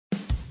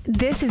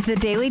This is the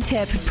Daily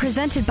Tip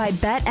presented by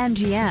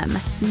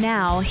BetMGM.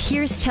 Now,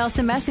 here's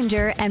Chelsea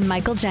Messenger and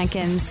Michael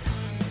Jenkins.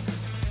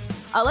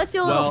 Let's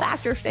do a little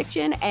fact or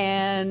fiction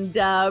and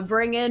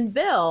bring in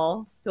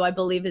Bill, who I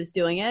believe is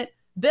doing it.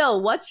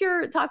 Bill, what's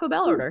your Taco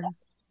Bell order?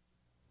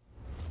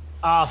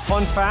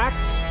 Fun fact.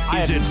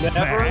 Is it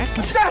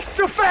fact? That's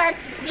the fact,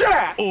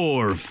 Jack!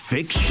 Or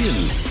fiction?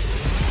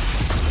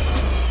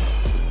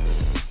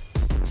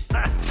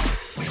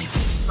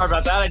 Sorry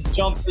about that. I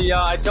jumped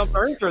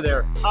the intro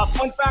there.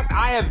 Fun fact,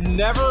 I have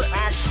never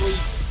actually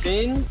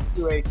been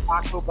to a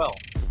Taco Bell.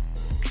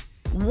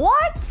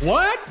 What?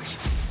 What?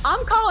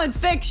 I'm calling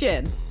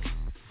fiction.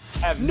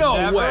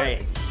 No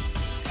way.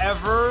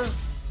 Ever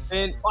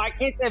been? Well, I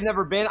can't say I've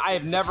never been. I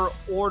have never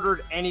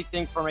ordered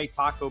anything from a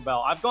Taco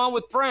Bell. I've gone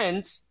with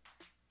friends,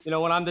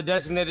 when I'm the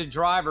designated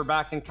driver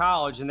back in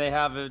college and they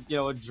have a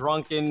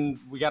drunken,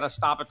 we got to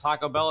stop at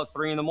Taco Bell at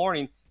 3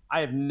 a.m. I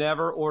have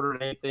never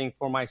ordered anything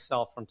for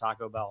myself from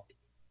Taco Bell.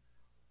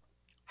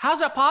 How's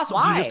that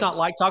possible? Why? Do you just not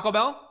like Taco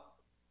Bell?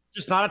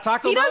 Just not a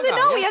Taco Bell. He doesn't guy.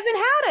 know. Yeah. He hasn't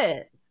had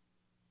it.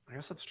 I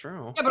guess that's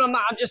true. Yeah, but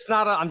I'm just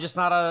not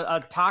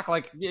a taco,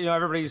 like,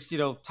 everybody's,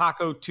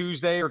 Taco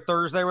Tuesday or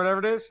Thursday, whatever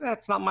it is.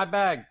 That's not my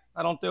bag.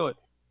 I don't do it.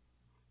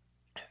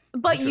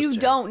 But you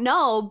don't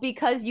know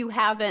because you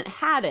haven't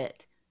had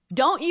it.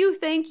 Don't you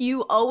think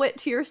you owe it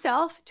to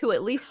yourself to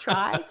at least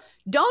try?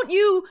 Don't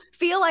you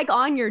feel like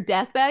on your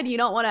deathbed you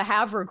don't want to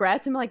have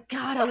regrets and be like,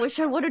 God, I wish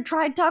I would have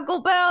tried Taco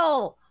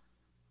Bell?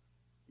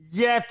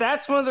 Yeah, if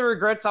that's one of the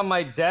regrets on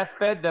my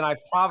deathbed, then I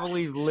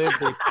probably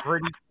lived a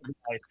pretty good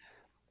life.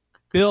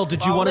 Bill,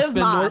 did you want to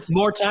spend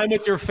more time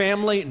with your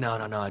family? No,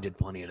 I did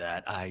plenty of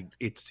that. I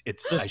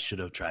should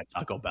have tried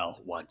Taco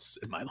Bell once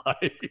in my life.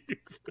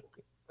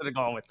 Could have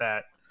gone with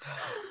that.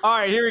 All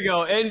right, here we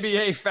go.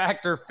 NBA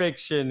fact or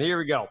fiction. Here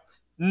we go.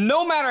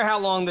 No matter how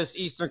long this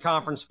Eastern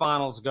Conference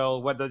Finals go,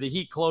 whether the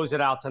Heat close it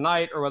out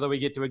tonight or whether we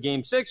get to a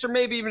Game 6 or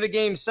maybe even a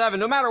Game 7,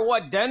 no matter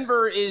what,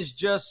 Denver is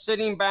just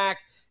sitting back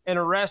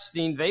and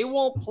resting. They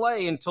won't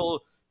play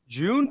until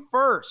June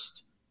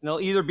 1st. And they'll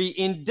either be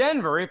in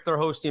Denver if they're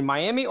hosting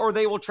Miami, or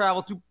they will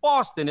travel to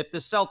Boston if the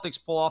Celtics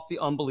pull off the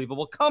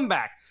unbelievable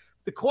comeback.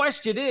 The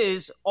question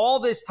is, all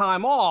this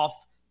time off,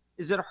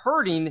 is it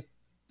hurting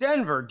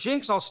Denver?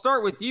 Jinx, I'll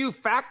start with you.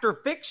 Fact or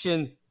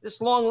fiction,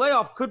 this long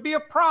layoff could be a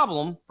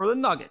problem for the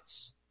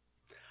Nuggets.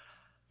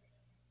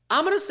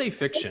 I'm going to say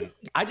fiction.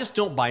 I just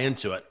don't buy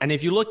into it. And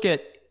if you look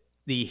at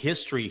the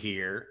history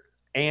here,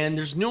 and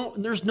there's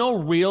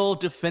no real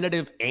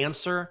definitive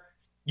answer,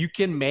 you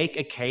can make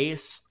a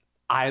case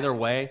either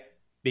way,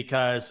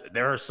 because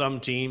there are some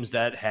teams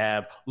that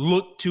have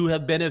looked to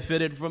have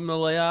benefited from the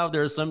layoff.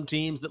 There are some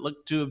teams that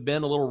look to have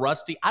been a little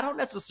rusty. I don't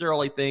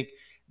necessarily think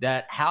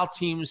that how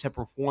teams have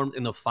performed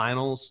in the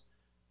finals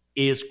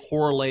is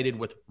correlated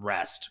with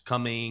rest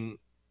coming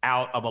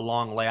out of a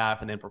long layoff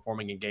and then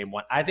performing in game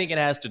one. I think it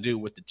has to do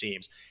with the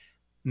teams.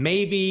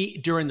 Maybe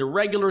during the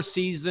regular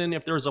season,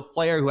 if there's a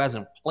player who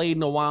hasn't played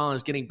in a while and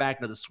is getting back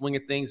into the swing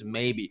of things,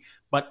 maybe.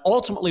 But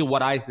ultimately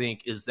what I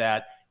think is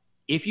that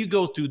if you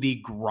go through the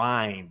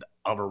grind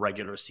of a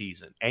regular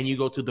season and you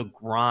go through the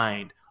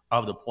grind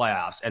of the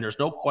playoffs, and there's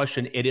no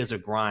question it is a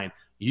grind,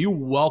 you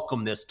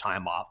welcome this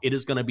time off. It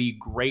is going to be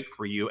great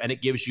for you, and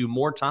it gives you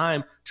more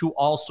time to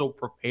also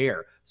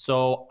prepare.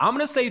 So I'm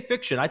going to say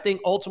fiction. I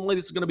think ultimately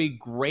this is going to be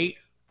great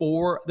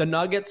for the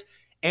Nuggets,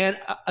 and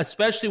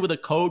especially with a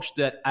coach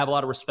that I have a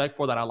lot of respect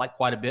for, that I like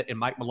quite a bit, in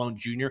Mike Malone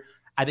Jr.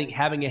 I think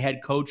having a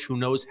head coach who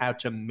knows how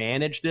to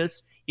manage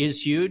this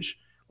is huge.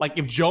 Like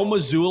if Joe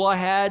Mazzulla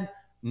had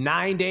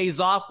 9 days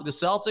off with the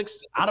Celtics,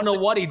 I don't know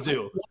what he'd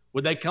do.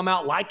 Would they come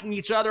out liking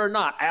each other or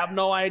not? I have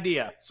no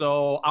idea.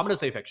 So I'm going to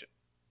say fiction.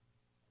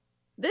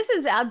 This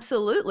is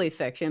absolutely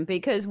fiction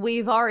because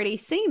we've already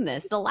seen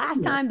this. The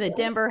last time that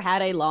Denver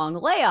had a long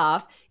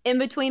layoff in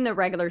between the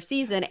regular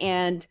season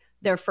and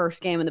their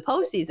first game in the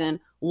postseason,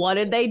 what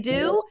did they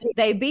do?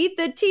 They beat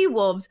the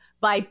T-Wolves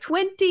by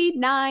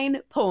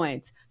 29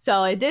 points.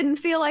 So it didn't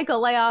feel like a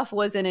layoff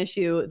was an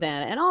issue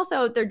then. And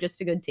also, they're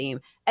just a good team.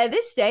 At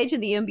this stage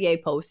in the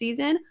NBA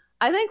postseason,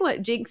 I think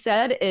what Jinx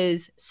said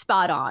is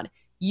spot on.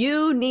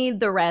 You need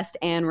the rest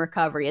and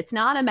recovery. It's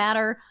not a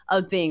matter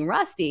of being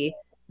rusty.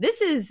 This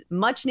is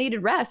much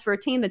needed rest for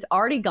a team that's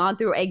already gone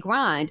through a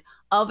grind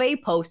of a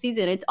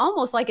postseason. It's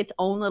almost like its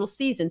own little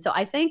season. So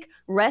I think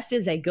rest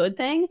is a good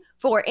thing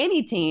for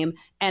any team.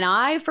 And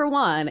I, for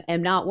one,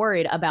 am not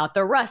worried about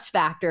the rust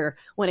factor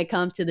when it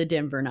comes to the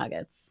Denver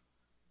Nuggets.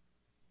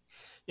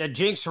 Yeah,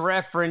 Jinx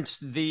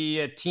referenced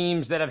the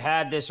teams that have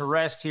had this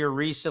rest here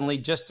recently.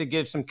 Just to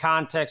give some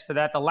context to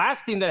that, the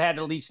last team that had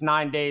at least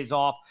 9 days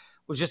off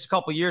was just a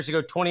couple years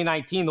ago,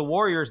 2019. The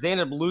Warriors, they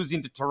ended up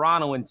losing to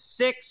Toronto in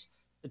 6.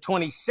 The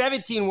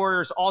 2017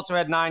 Warriors also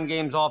had 9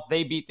 games off.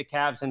 They beat the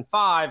Cavs in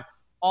 5.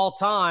 All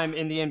time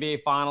in the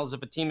NBA Finals,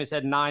 if a team has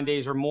had 9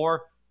 days or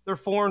more, they're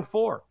 4-4.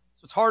 So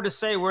it's hard to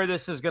say where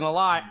this is going to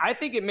lie. I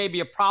think it may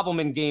be a problem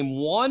in game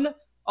 1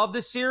 of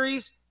the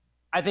series.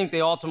 I think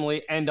they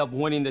ultimately end up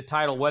winning the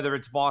title, whether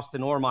it's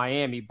Boston or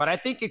Miami. But I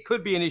think it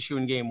could be an issue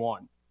in game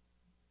 1.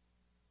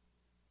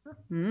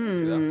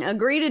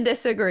 Agree to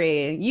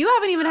disagree. You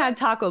haven't even had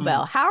Taco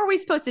Bell. How are we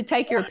supposed to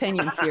take your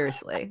opinion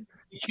seriously?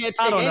 You can't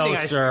take anything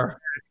I sir.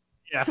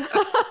 Yeah.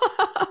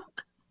 All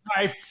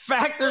right,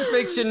 factor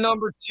fiction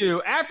number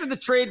 2. After the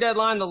trade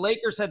deadline, the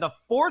Lakers had the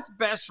 4th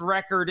best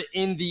record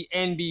in the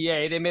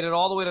NBA. They made it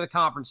all the way to the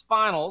conference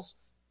finals.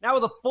 Now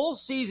with a full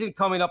season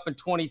coming up in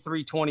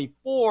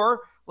 23-24,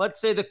 let's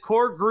say the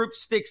core group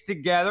sticks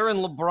together and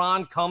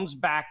LeBron comes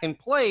back and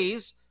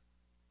plays.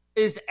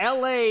 Is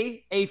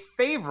LA a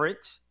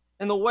favorite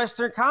in the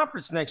Western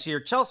Conference next year?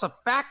 Chelsea,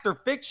 fact or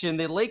fiction,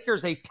 the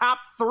Lakers a top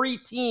 3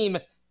 team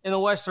in the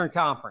Western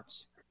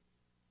Conference?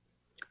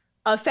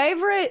 A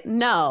favorite?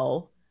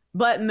 No,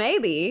 but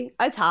maybe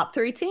a top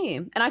 3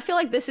 team. And I feel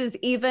like this is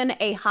even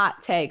a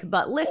hot take,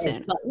 but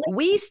listen,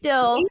 we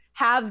still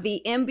have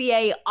the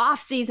NBA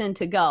offseason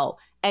to go.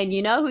 And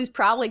you know who's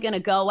probably going to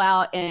go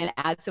out and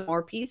add some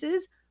more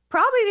pieces?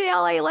 Probably the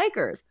LA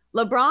Lakers.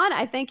 LeBron,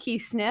 I think he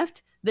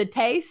sniffed the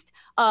taste.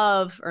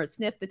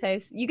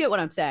 You get what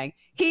I'm saying.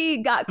 He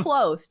got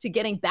close to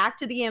getting back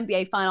to the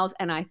NBA Finals,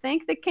 and I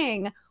think the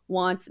King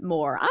wants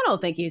more. I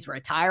don't think he's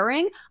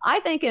retiring. I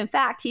think, in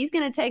fact, he's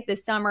going to take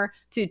this summer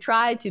to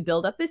try to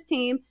build up his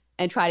team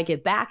and try to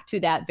get back to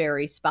that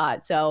very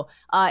spot. So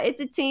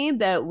it's a team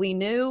that we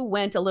knew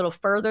went a little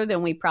further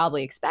than we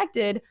probably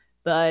expected,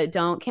 but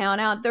don't count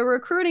out the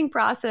recruiting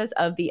process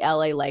of the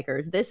LA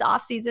Lakers. This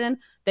offseason,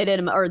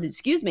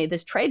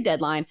 this trade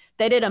deadline,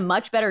 they did a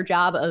much better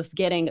job of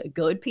getting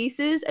good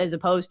pieces as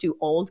opposed to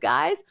old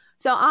guys.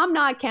 So I'm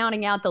not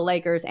counting out the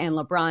Lakers and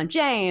LeBron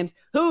James,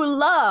 who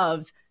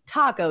loves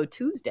Taco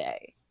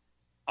Tuesday.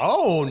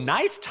 Oh,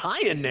 nice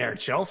tie in there,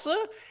 Chelsea.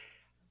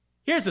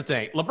 Here's the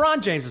thing.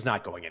 LeBron James is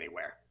not going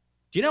anywhere.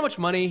 Do you know how much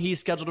money he's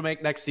scheduled to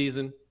make next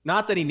season?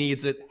 Not that he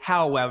needs it.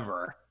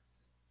 However,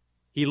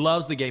 he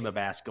loves the game of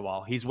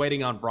basketball. He's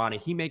waiting on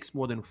Bronny. He makes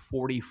more than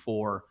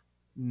 $44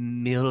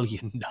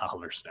 million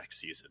next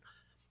season.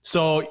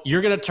 So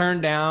you're going to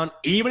turn down,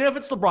 even if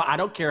it's LeBron, I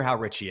don't care how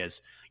rich he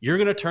is, you're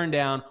going to turn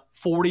down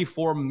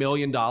 $44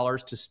 million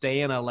to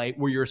stay in LA,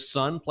 where your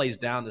son plays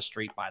down the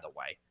street, by the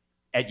way,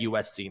 at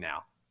USC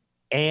now.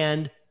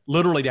 And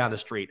literally down the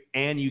street.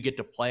 And you get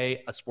to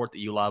play a sport that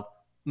you love.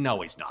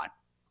 No, he's not.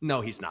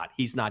 No, he's not.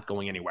 He's not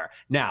going anywhere.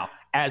 Now,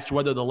 as to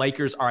whether the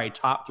Lakers are a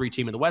top 3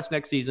 team in the West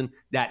next season,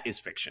 that is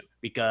fiction,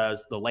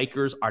 because the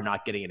Lakers are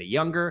not getting any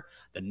younger.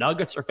 The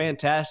Nuggets are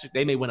fantastic.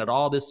 They may win it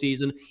all this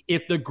season.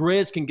 If the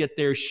Grizz can get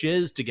their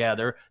shiz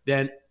together,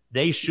 then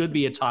they should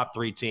be a top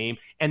 3 team.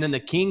 And then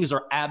the Kings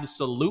are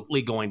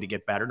absolutely going to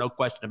get better. No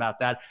question about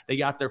that. They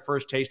got their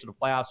first taste of the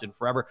playoffs in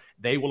forever.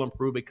 They will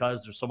improve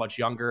because they're so much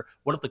younger.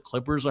 What if the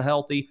Clippers are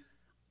healthy?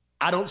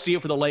 I don't see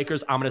it for the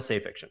Lakers. I'm going to say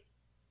fiction.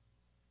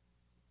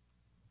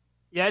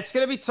 Yeah, it's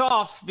going to be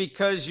tough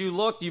because you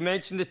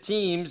mentioned the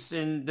teams,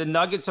 and the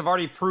Nuggets have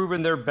already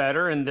proven they're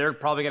better, and they're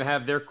probably going to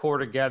have their core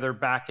together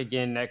back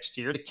again next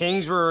year. The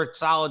Kings were a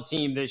solid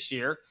team this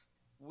year.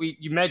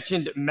 You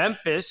mentioned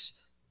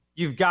Memphis.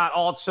 You've got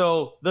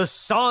also the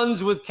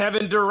Suns with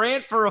Kevin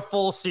Durant for a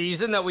full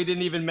season that we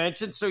didn't even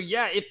mention. So,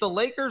 yeah, if the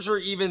Lakers are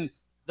even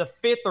the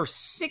 5th or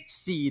 6th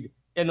seed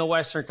in the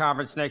Western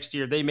Conference next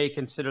year, they may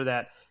consider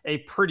that a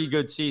pretty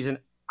good season.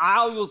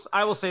 I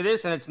will say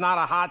this, and it's not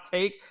a hot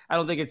take.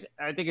 I think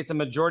it's a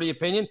majority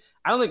opinion.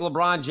 I don't think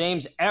LeBron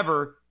James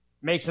ever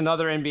makes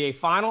another NBA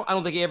final. I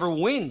don't think he ever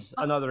wins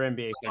another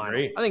NBA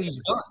final. I think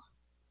he's done.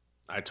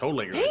 I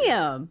totally agree.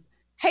 Damn.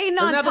 Hating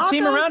on tacos, the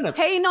team around him.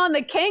 Hating on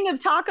the king of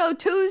Taco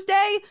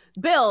Tuesday.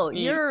 Bill,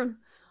 you're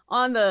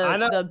on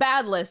the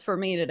bad list for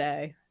me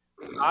today.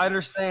 I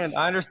understand.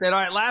 All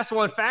right, last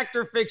one,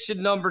 factor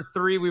fiction number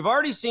 3. We've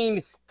already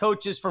seen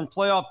coaches from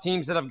playoff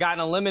teams that have gotten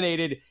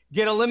eliminated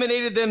get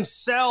eliminated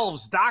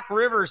themselves. Doc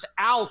Rivers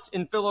out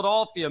in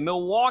Philadelphia.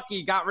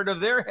 Milwaukee got rid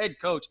of their head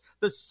coach.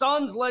 The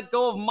Suns let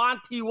go of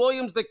Monty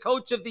Williams, the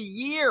coach of the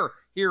year,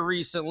 here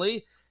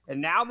recently.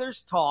 And now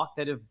there's talk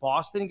that if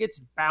Boston gets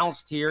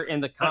bounced here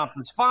in the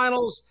conference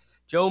finals,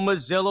 Joe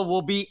Mazzulla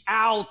will be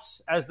out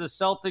as the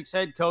Celtics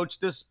head coach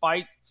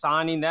despite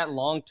signing that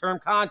long-term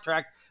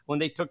contract when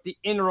they took the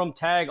interim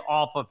tag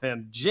off of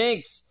him.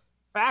 Jinx,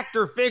 fact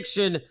or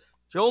fiction,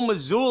 Joe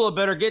Mazzulla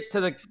better get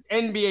to the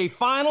NBA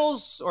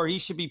Finals or he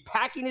should be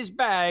packing his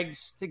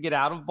bags to get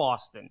out of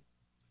Boston.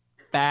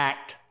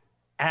 Fact.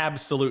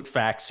 Absolute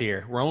facts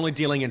here. We're only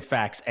dealing in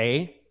facts.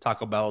 A,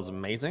 Taco Bell is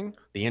amazing.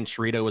 The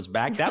Enchilada is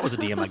back. That was a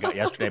DM I got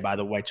yesterday, by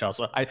the way,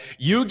 Chelsea.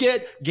 You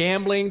get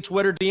gambling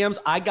Twitter DMs.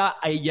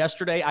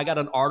 Yesterday, I got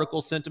an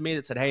article sent to me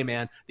that said, hey,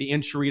 man, the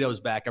Enchilada is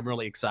back. I'm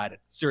really excited.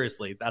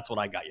 Seriously, that's what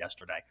I got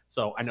yesterday.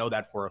 So I know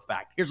that for a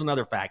fact. Here's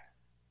another fact.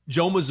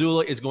 Joe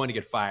Mazzulla is going to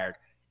get fired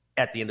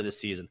at the end of the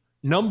season.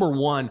 Number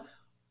one,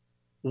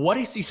 what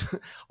is he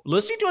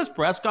listening to his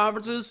press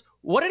conferences?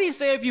 What did he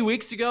say a few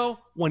weeks ago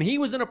when he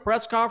was in a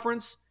press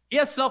conference? He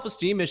has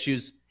self-esteem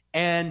issues,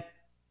 and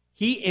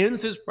he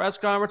ends his press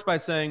conference by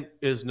saying,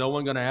 is no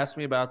one going to ask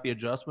me about the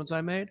adjustments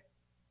I made?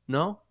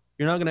 No?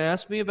 You're not going to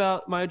ask me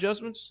about my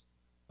adjustments?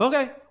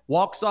 Okay.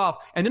 Walks off.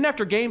 And then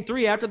after game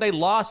 3, after they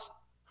lost,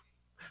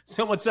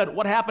 someone said,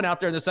 what happened out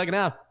there in the second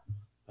half?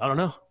 I don't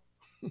know.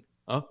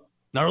 Oh,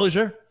 Not really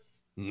sure.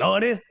 No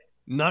idea.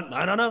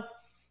 I don't know.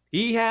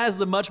 He has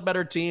the much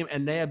better team,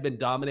 and they have been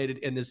dominated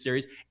in this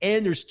series.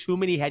 And there's too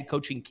many head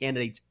coaching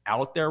candidates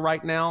out there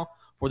right now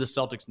for the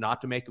Celtics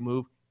not to make a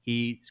move.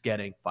 He's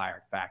getting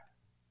fired. Fact.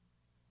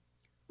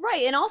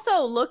 Right. And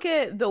also look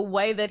at the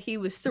way that he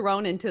was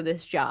thrown into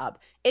this job.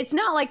 It's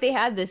not like they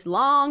had this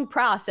long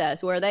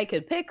process where they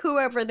could pick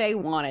whoever they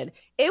wanted.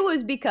 It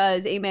was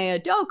because Ime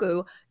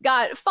Udoka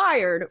got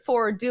fired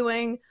for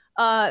doing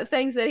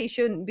things that he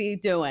shouldn't be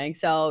doing.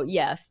 So,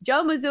 yes,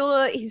 Joe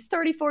Mazzulla, he's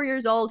 34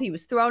 years old. He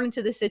was thrown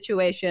into the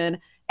situation.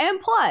 And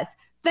plus,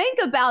 think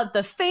about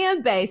the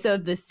fan base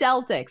of the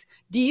Celtics.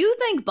 Do you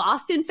think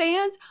Boston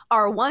fans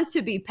are ones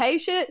to be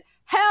patient?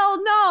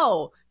 Hell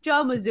no.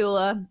 Joe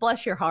Mazzulla,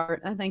 bless your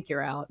heart. I think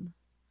you're out.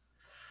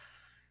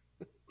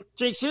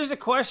 Jakes, here's a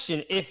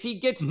question. If he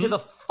gets to the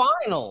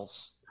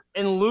finals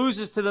and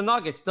loses to the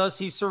Nuggets, does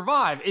he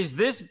survive? Is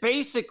this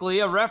basically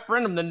a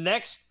referendum? The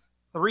next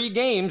 3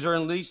 games, or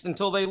at least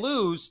until they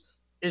lose,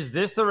 is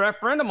this the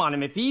referendum on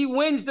him? If he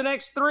wins the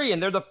next 3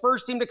 and they're the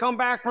first team to come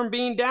back from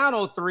being down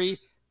 0-3,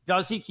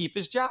 does he keep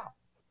his job?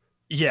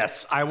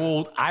 Yes, I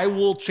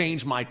will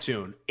change my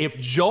tune. If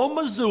Joe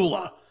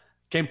Mazzulla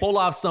can pull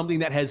off something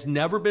that has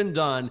never been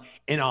done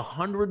in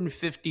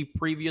 150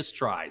 previous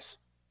tries,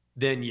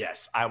 then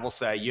yes, I will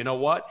say, you know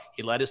what?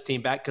 He led his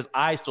team back, because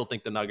I still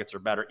think the Nuggets are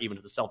better, even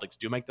if the Celtics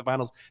do make the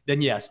finals. Then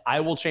yes,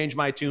 I will change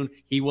my tune.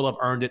 He will have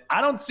earned it.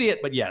 I don't see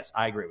it, but yes,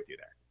 I agree with you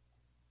there.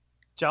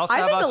 Chelsea,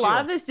 I think a lot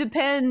of this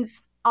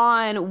depends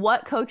on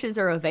what coaches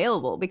are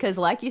available, because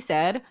like you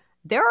said,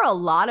 there are a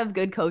lot of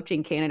good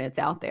coaching candidates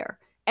out there.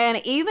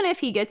 And even if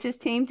he gets his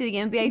team to the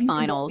NBA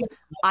Finals,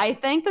 I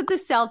think that the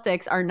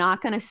Celtics are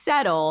not going to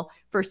settle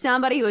for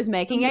somebody who is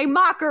making a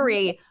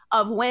mockery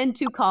of when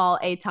to call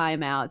a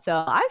timeout. So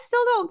I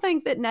still don't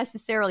think that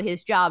necessarily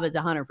his job is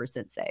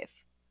 100% safe.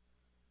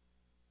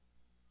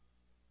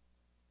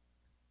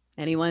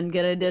 Anyone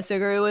gonna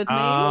disagree with me?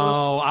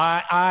 Oh,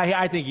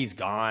 I think he's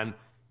gone.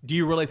 Do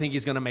you really think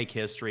he's going to make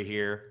history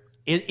here?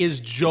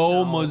 Is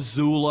Joe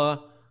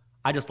Mazzulla?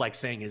 I just like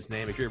saying his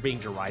name. If you're being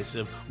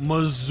derisive,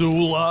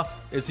 Mazzulla,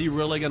 is he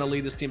really going to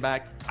lead this team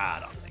back?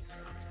 I don't think so.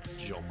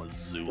 Joe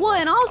Mazzulla. Well,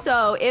 and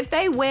also, if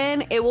they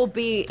win, it will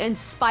be in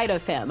spite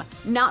of him,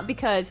 not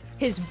because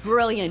his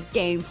brilliant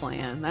game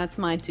plan. That's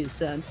my 2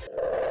 cents.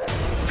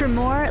 For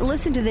more,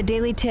 listen to the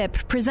Daily Tip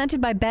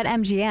presented by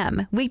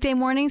BetMGM. Weekday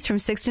mornings from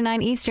 6 to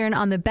 9 Eastern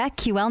on the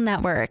BetQL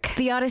network,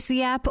 the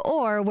Odyssey app,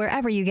 or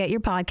wherever you get your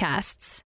podcasts.